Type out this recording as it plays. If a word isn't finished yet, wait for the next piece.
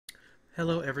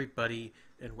Hello, everybody,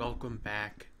 and welcome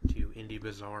back to Indie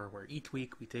Bazaar, where each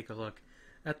week we take a look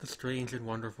at the strange and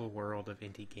wonderful world of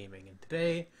indie gaming. And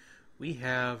today we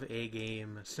have a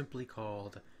game simply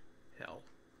called Hell,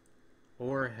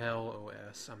 or Hell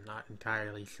OS. I'm not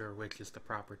entirely sure which is the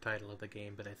proper title of the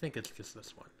game, but I think it's just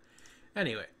this one.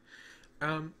 Anyway,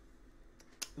 um,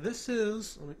 this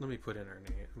is. Let me put in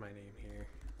my name here.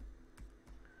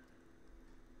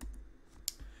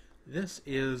 This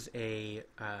is a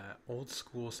old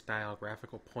school style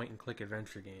graphical point and click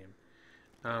adventure game.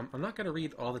 I'm not going to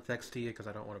read all the text to you because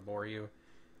I don't want to bore you,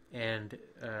 and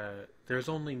there's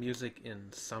only music in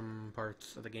some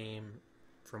parts of the game.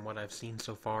 From what I've seen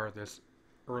so far, this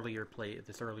earlier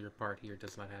part here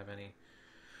does not have any.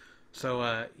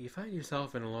 So you find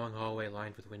yourself in a long hallway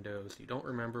lined with windows. You don't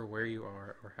remember where you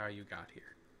are or how you got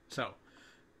here. So,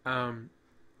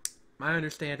 my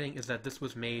understanding is that this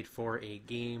was made for a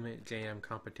game jam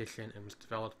competition and was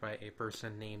developed by a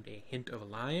person named A Hint of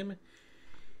Lime.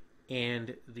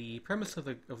 And the premise of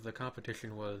the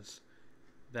competition was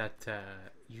that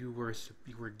you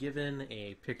were given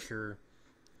a picture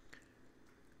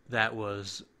that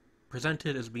was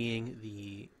presented as being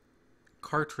the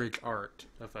cartridge art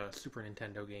of a Super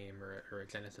Nintendo game or a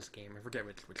Genesis game. I forget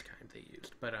which kind they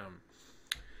used, but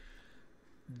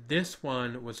this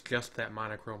one was just that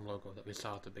monochrome logo that we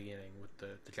saw at the beginning with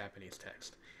the Japanese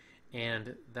text.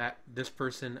 And that this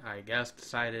person, I guess,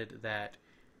 decided that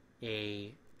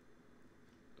a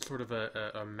sort of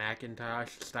a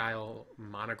Macintosh style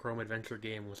monochrome adventure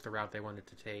game was the route they wanted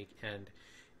to take, and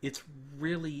it's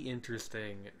really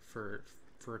interesting for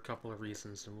a couple of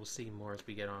reasons, and we'll see more as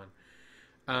we get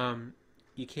on.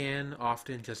 You can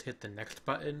often just hit the next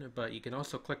button, but you can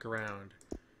also click around.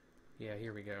 Yeah,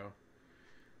 here we go.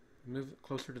 Move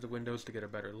closer to the windows to get a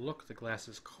better look. The glass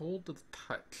is cold to the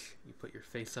touch. You put your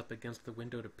face up against the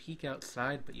window to peek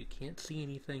outside, but you can't see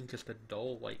anything, just a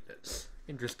dull whiteness.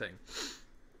 Interesting.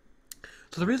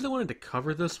 So the reason I wanted to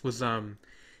cover this was,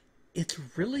 it's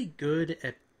really good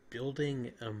at building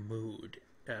a mood.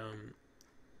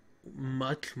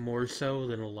 Much more so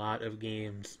than a lot of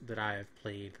games that I have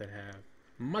played that have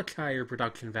much higher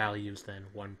production values than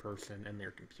one person and their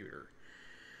computer.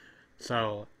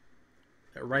 So,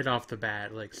 right off the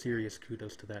bat, like, serious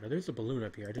kudos to that. Oh, there's a balloon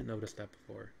up here. I didn't notice that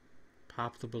before.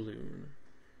 Pop the balloon.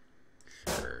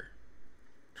 Sure.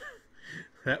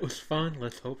 That was fun.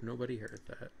 Let's hope nobody heard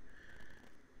that.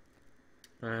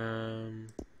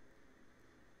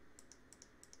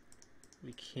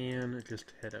 We can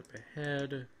just head up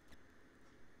ahead.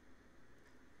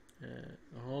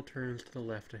 All turns to the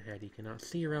left ahead. You cannot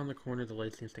see around the corner. The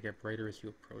light seems to get brighter as you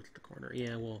approach the corner.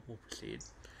 Yeah, we'll proceed.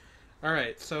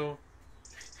 Alright, so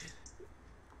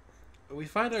we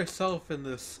find ourselves in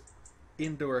this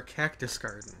indoor cactus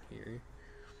garden here.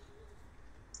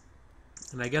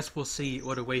 And I guess we'll see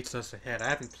what awaits us ahead. I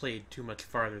haven't played too much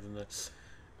farther than this.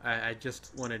 I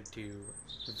just wanted to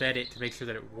vet it to make sure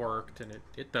that it worked, and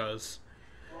it does.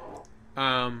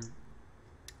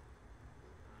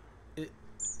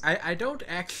 I don't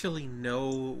actually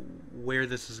know where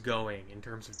this is going in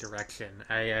terms of direction.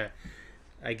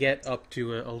 I get up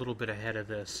to a little bit ahead of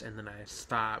this, and then I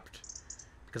stopped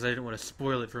because I didn't want to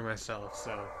spoil it for myself.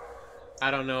 So I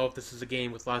don't know if this is a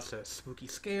game with lots of spooky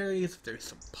scaries, if there's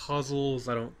some puzzles.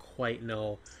 I don't quite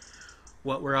know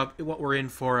what we're in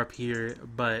for up here.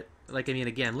 But like, I mean,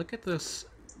 again, look at this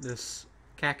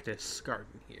cactus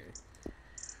garden here.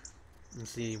 You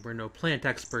see, we're no plant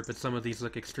expert, but some of these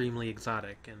look extremely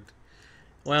exotic, and,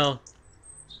 well,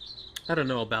 I don't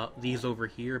know about these over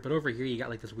here, but over here you got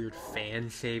like this weird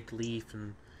fan-shaped leaf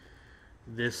and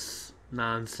this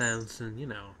nonsense, and, you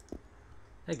know,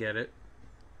 I get it.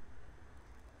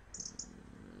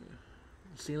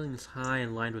 The ceiling is high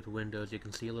and lined with windows. You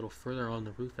can see a little further on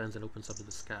the roof ends and opens up to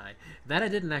the sky. That I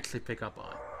didn't actually pick up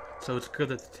on, so it's good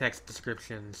that the text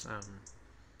descriptions,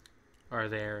 are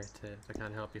there to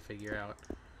kind of help you figure out.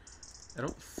 I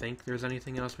don't think there's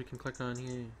anything else we can click on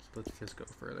here, so let's just go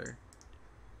further.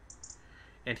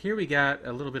 And here we got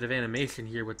a little bit of animation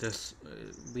here with this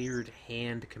weird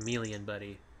hand chameleon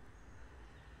buddy.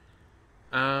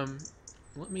 Let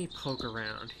me poke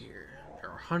around here.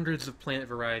 There are hundreds of plant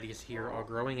varieties here, all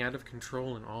growing out of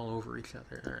control and all over each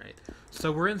other. Alright,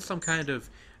 so we're in some kind of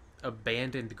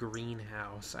abandoned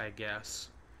greenhouse, I guess.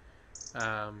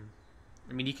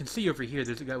 I mean, you can see over here,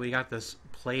 we got this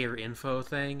player info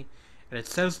thing, and it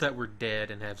says that we're dead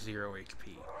and have 0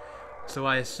 HP. So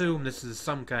I assume this is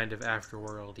some kind of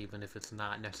afterworld, even if it's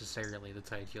not necessarily the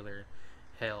titular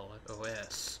Hell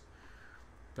OS.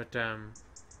 But I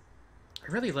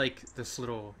really like this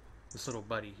little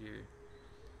buddy here.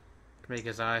 Make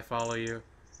his eye follow you.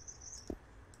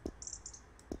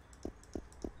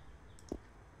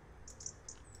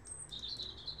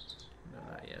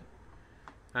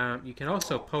 You can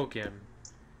also poke him,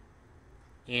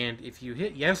 and if you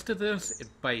hit yes to this, it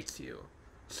bites you.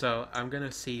 So I'm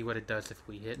gonna see what it does if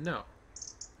we hit no.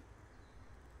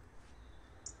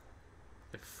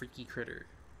 The freaky critter.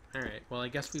 Alright, well I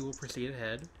guess we will proceed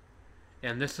ahead.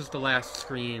 And this is the last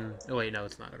screen. Oh wait, no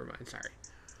it's not, never mind, sorry.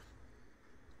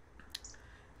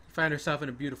 You find yourself in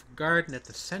a beautiful garden. At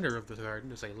the center of the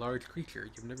garden is a large creature.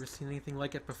 You've never seen anything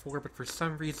like it before, but for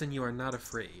some reason you are not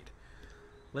afraid.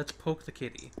 Let's poke the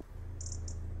kitty.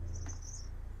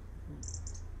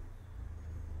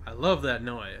 I love that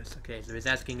noise. Okay, so he's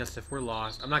asking us if we're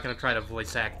lost. I'm not going to try to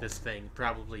voice act this thing.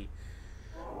 Probably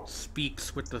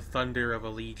speaks with the thunder of a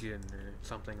legion or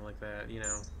something like that, you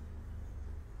know.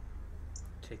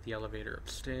 Take the elevator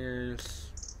upstairs.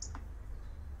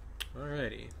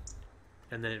 Alrighty.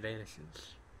 And then it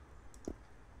vanishes.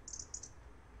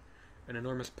 An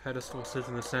enormous pedestal sits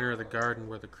in the center of the garden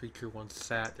where the creature once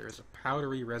sat. There is a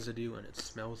powdery residue and it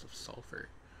smells of sulfur.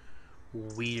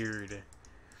 Weird.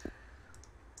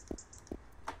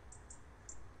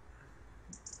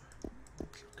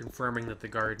 Confirming that the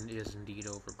garden is indeed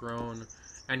overgrown.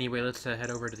 Anyway, let's head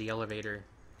over to the elevator.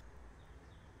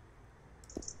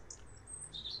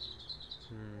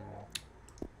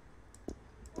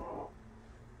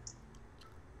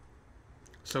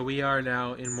 So we are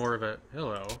now in more of a...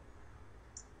 Hello.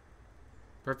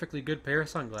 Perfectly good pair of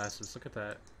sunglasses. Look at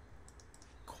that.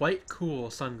 Quite cool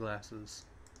sunglasses.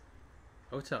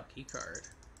 Hotel keycard.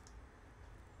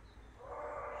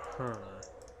 Huh.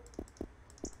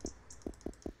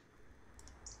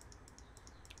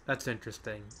 That's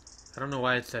interesting. I don't know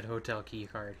why it said hotel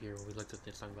keycard here when we looked at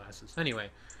the sunglasses. Anyway,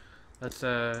 let's,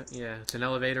 yeah, it's an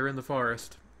elevator in the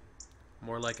forest.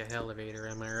 More like a hell-elevator,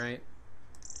 am I right?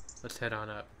 Let's head on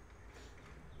up.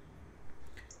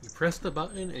 You press the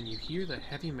button and you hear the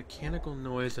heavy mechanical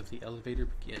noise of the elevator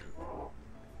begin.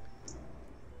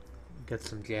 Get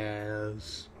some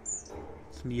jazz.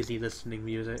 Some easy listening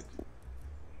music.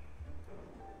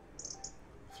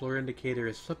 Floor indicator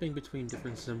is flipping between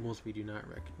different symbols we do not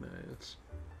recognize.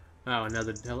 Oh, now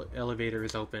the elevator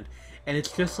is opened. And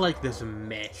it's just like this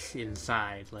mesh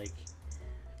inside. Like,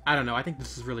 I don't know, I think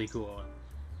this is really cool.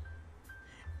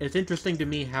 It's interesting to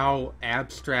me how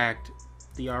abstract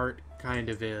the art kind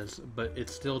of is, but it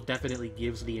still definitely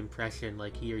gives the impression,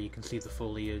 like here you can see the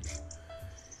foliage.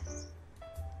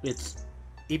 It's,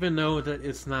 even though that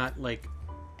it's not like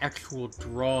actual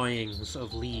drawings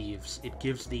of leaves, it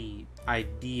gives the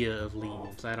idea of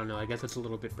leaves. I don't know, I guess it's a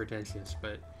little bit pretentious,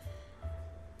 but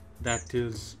that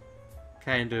is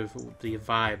kind of the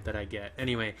vibe that I get.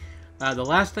 Anyway, the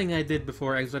last thing I did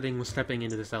before exiting was stepping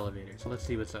into this elevator, so let's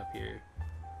see what's up here.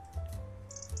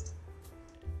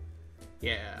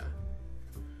 Yeah.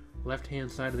 Left-hand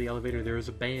side of the elevator, there is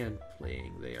a band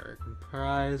playing. They are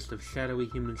comprised of shadowy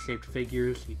human-shaped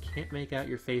figures. You can't make out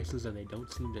your faces, and they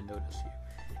don't seem to notice you.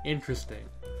 Interesting.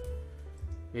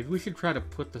 Maybe we should try to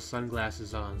put the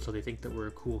sunglasses on so they think that we're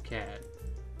a cool cat.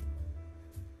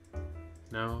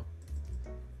 No?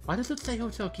 Why does it say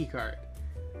hotel keycard?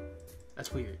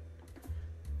 That's weird.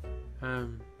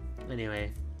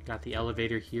 Anyway, got the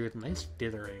elevator here. Nice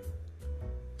dithering.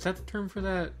 Is that the term for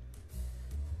that?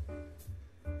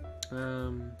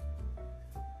 I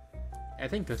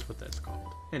think that's what that's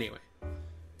called. Anyway.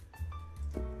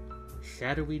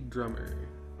 Shadowy drummer.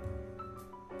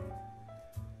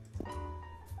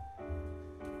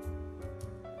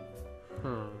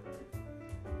 Huh.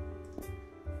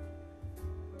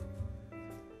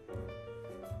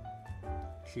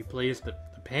 She plays the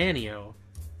panio.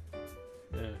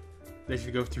 They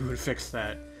should go through and fix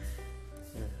that.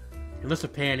 Unless a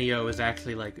panio is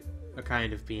actually like a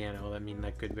kind of piano, I mean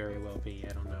that could very well be,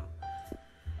 I don't know.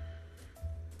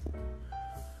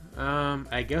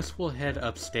 I guess we'll head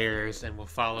upstairs and we'll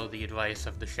follow the advice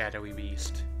of the shadowy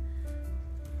beast.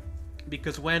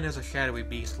 Because when has a shadowy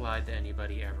beast lied to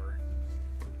anybody ever?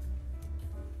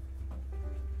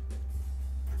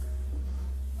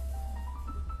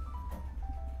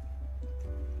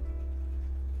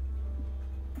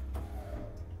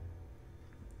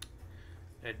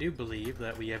 I do believe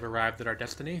that we have arrived at our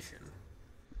destination.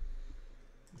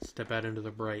 Let's step out into the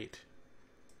bright.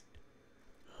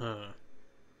 Huh.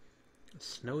 A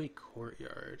snowy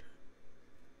courtyard.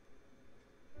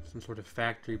 Some sort of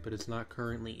factory, but it's not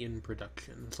currently in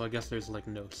production. So I guess there's like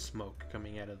no smoke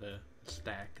coming out of the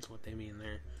stack, is what they mean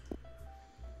there.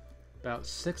 About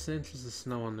 6 inches of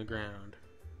snow on the ground.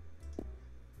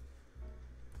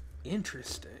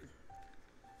 Interesting.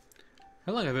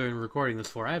 How long have I been recording this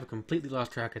for? I have completely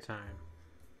lost track of time.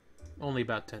 Only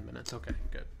about 10 minutes. Okay,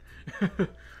 good.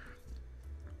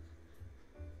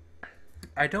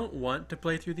 I don't want to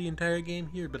play through the entire game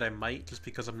here, but I might just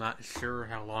because I'm not sure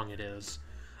how long it is.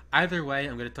 Either way,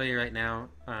 I'm going to tell you right now,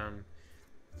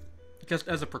 just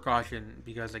as a precaution,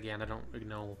 because again, I don't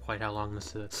know quite how long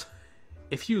this is.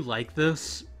 If you like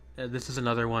this, this is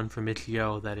another one from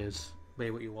Michio that is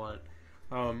way what you want.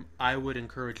 I would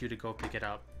encourage you to go pick it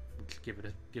up, give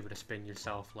it a spin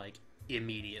yourself, like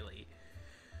immediately.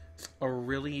 It's a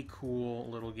really cool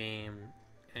little game.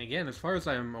 And again, as far as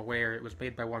I'm aware, it was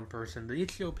made by one person. The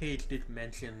itch.io page did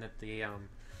mention that they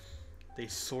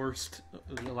sourced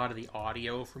a lot of the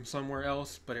audio from somewhere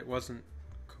else, but it wasn't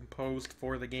composed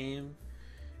for the game,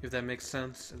 if that makes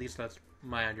sense. At least that's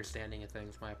my understanding of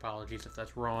things. My apologies if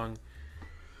that's wrong.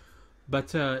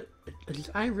 But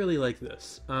I really like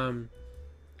this.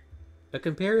 A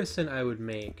comparison I would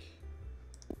make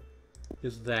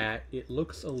is that it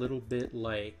looks a little bit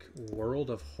like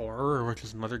World of Horror, which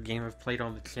is another game I've played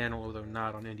on the channel, although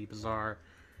not on Indie Bazaar.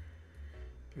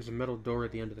 There's a metal door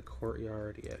at the end of the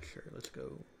courtyard. Yeah, sure, let's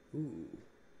go. Ooh.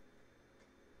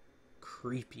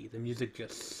 Creepy. The music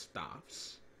just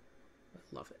stops. I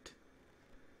love it.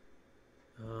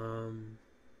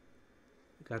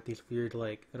 Got these weird,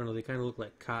 like, I don't know, they kind of look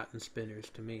like cotton spinners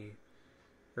to me.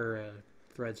 Or,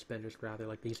 thread spinners, rather,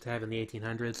 like they used to have in the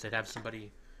 1800s. They'd have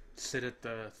somebody sit at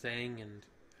the thing, and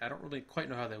I don't really quite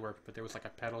know how they worked, but there was like a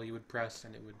pedal you would press,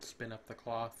 and it would spin up the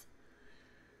cloth.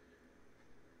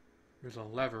 There's a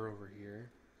lever over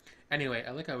here. Anyway,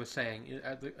 like I was saying,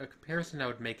 a comparison I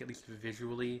would make, at least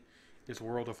visually, is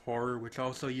World of Horror, which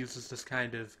also uses this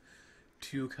kind of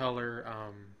two-color,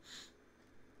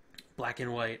 black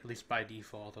and white, at least by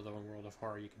default, although in World of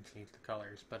Horror you can change the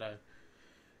colors, but,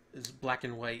 this black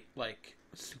and white, like,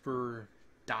 super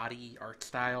dotty art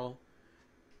style.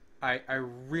 I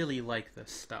really like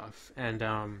this stuff, and,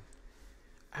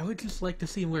 I would just like to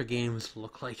see more games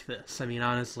look like this. I mean,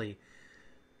 honestly,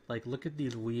 like, look at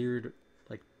these weird,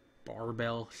 like,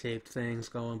 barbell-shaped things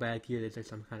going back here. There's like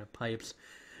some kind of pipes.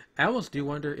 I almost do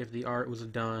wonder if the art was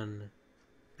done,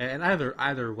 and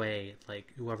either way,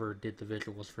 like, whoever did the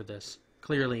visuals for this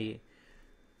clearly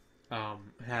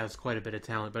has quite a bit of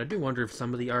talent, but I do wonder if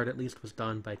some of the art at least was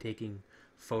done by taking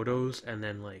photos and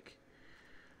then, like,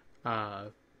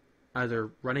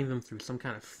 either running them through some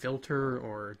kind of filter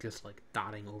or just, like,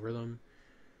 dotting over them,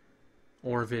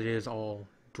 or if it is all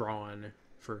drawn,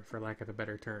 for lack of a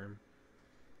better term.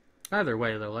 Either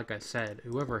way, though, like I said,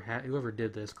 whoever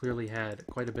did this clearly had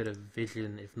quite a bit of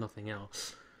vision, if nothing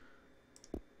else.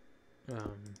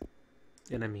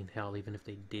 And I mean, hell, even if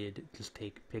they did just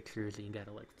take pictures and you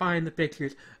gotta, like, find the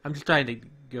pictures. I'm just trying to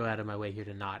go out of my way here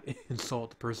to not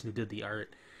insult the person who did the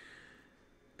art,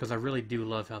 because I really do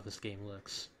love how this game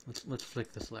looks. Let's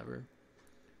flick this lever.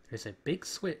 There's a big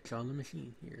switch on the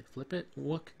machine here. Flip it.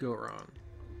 What could go wrong?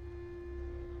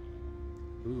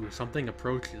 Ooh, something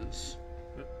approaches.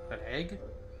 An egg?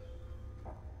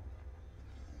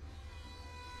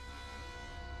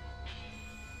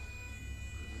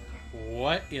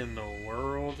 What in the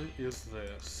world is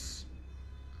this?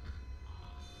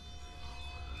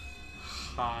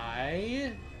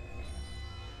 Hi?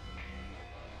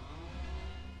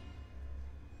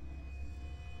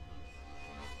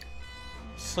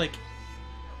 It's like...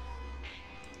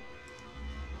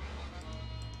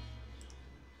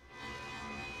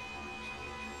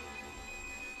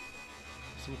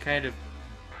 some kind of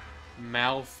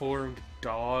malformed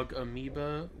dog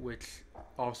amoeba, which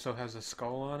also has a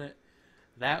skull on it.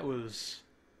 That was...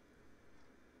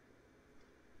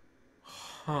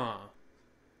 Huh.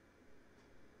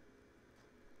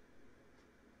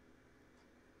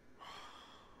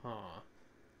 Huh.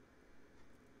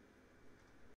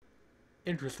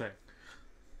 Interesting.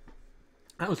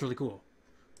 That was really cool.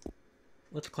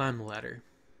 Let's climb the ladder.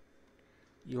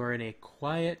 You are in a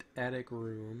quiet attic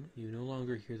room. You no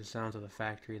longer hear the sounds of the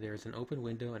factory. There is an open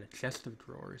window and a chest of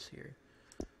drawers here.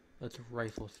 Let's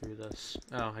rifle through this.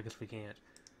 Oh, I guess we can't.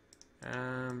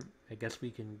 I guess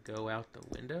we can go out the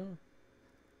window?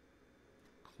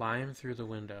 Climb through the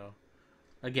window.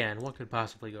 Again, what could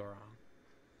possibly go wrong?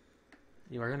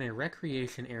 You are in a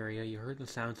recreation area. You heard the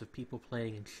sounds of people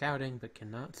playing and shouting, but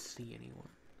cannot see anyone.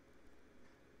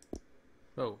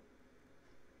 Oh.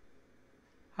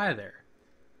 Hi there.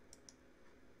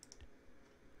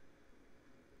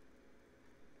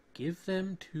 Give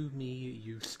them to me,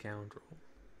 you scoundrel.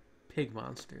 Pig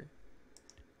monster.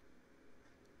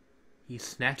 He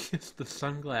snatches the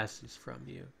sunglasses from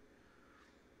you.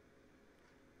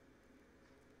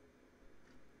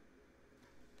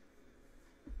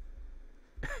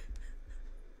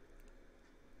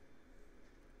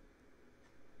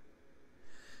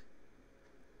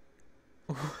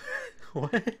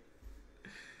 What?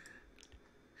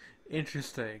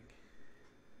 Interesting.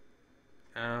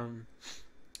 Um,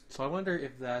 so I wonder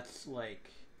if that's like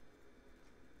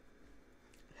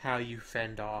how you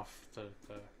fend off the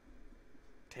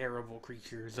terrible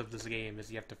creatures of this game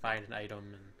is you have to find an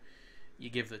item and you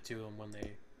give it to them when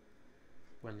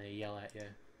they yell at you.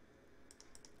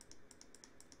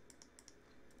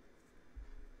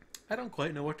 I don't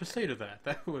quite know what to say to that.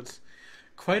 That was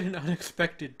quite an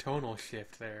unexpected tonal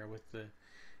shift there with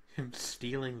him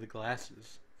stealing the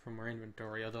glasses from our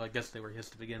inventory, although I guess they were his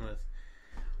to begin with.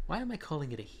 Why am I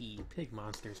calling it a he? Pig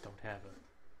monsters don't have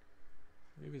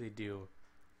a... Maybe they do.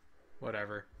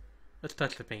 Whatever. Let's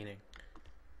touch the painting.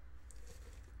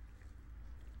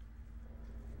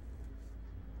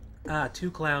 Two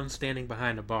clowns standing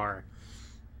behind a bar.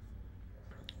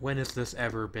 When has this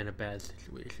ever been a bad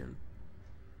situation?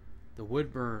 The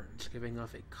wood burns, giving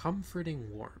off a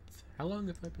comforting warmth. How long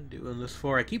have I been doing this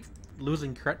for? I keep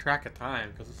losing track of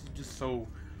time because this is just so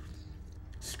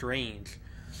strange.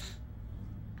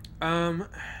 Tell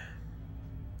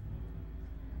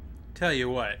you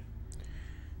what.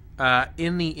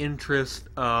 In the interest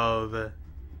of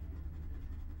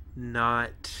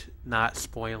not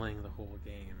spoiling the whole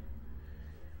game,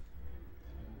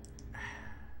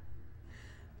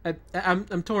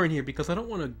 I'm torn here because I don't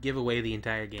want to give away the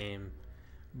entire game,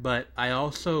 but I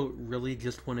also really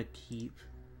just want to keep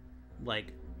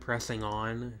like pressing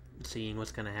on, seeing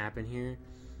what's gonna happen here.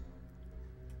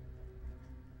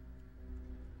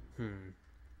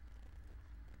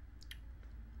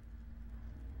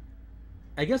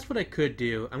 I guess what I could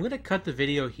do, I'm gonna cut the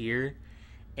video here,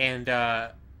 and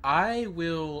I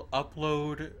will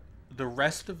upload the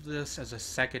rest of this as a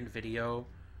second video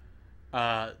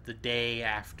the day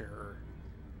after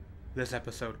this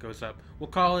episode goes up. We'll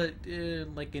call it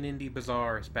like an Indie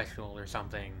Bazaar special or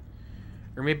something.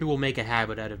 Or maybe we'll make a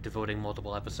habit out of devoting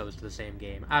multiple episodes to the same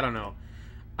game. I don't know.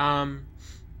 I'm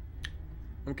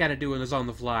kind of doing this on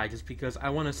the fly just because I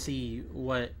want to see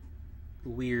what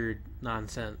weird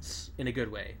nonsense, in a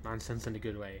good way,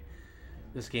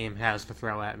 this game has to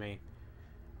throw at me.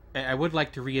 I would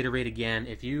like to reiterate again,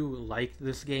 if you like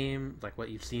this game, like what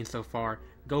you've seen so far,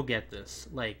 go get this.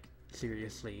 Like,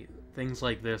 seriously, things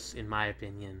like this, in my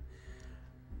opinion,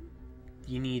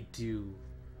 you need to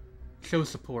show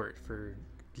support for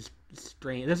just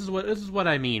strange. This is what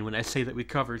I mean when I say that we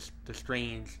cover the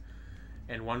strange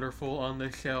and wonderful on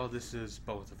this show. This is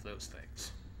both of those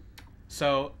things.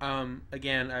 So,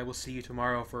 again, I will see you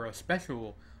tomorrow for a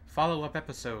special follow-up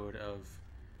episode of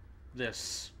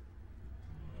this.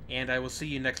 And I will see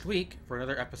you next week for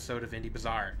another episode of Indie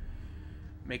Bazaar.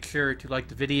 Make sure to like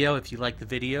the video if you like the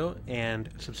video, and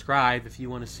subscribe if you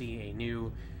want to see a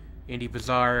new Indie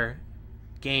Bazaar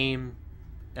game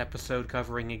episode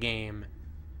covering a game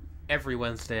every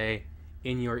Wednesday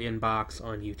in your inbox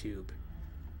on YouTube.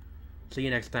 See you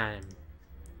next time.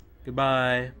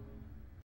 Goodbye.